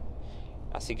se ve,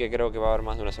 así que creo que va a haber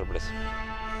más de una sorpresa.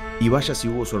 Y vaya si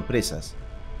hubo sorpresas.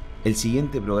 El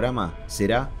siguiente programa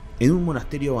será en un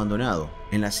monasterio abandonado,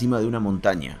 en la cima de una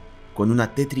montaña, con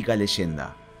una tétrica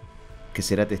leyenda, que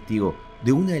será testigo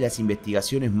de una de las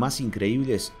investigaciones más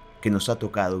increíbles que nos ha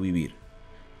tocado vivir.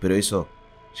 Pero eso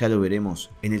ya lo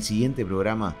veremos en el siguiente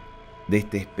programa de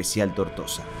este especial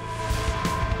Tortosa.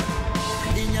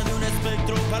 Niña de un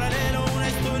espectro paralelo, una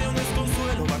historia, un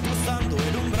desconsuelo, va cruzando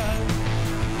el umbral.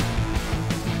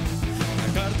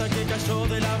 La carta que cayó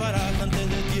de la baraja antes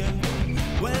de tiempo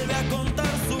vuelve a contar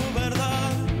su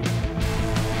verdad.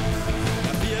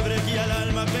 La fiebre guía al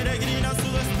alma peregrina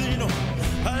su destino,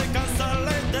 alcanzar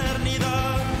la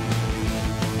eternidad.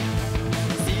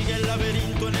 Sigue el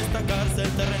laberinto en esta cárcel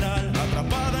terrenal,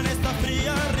 atrapada en esta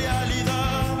fría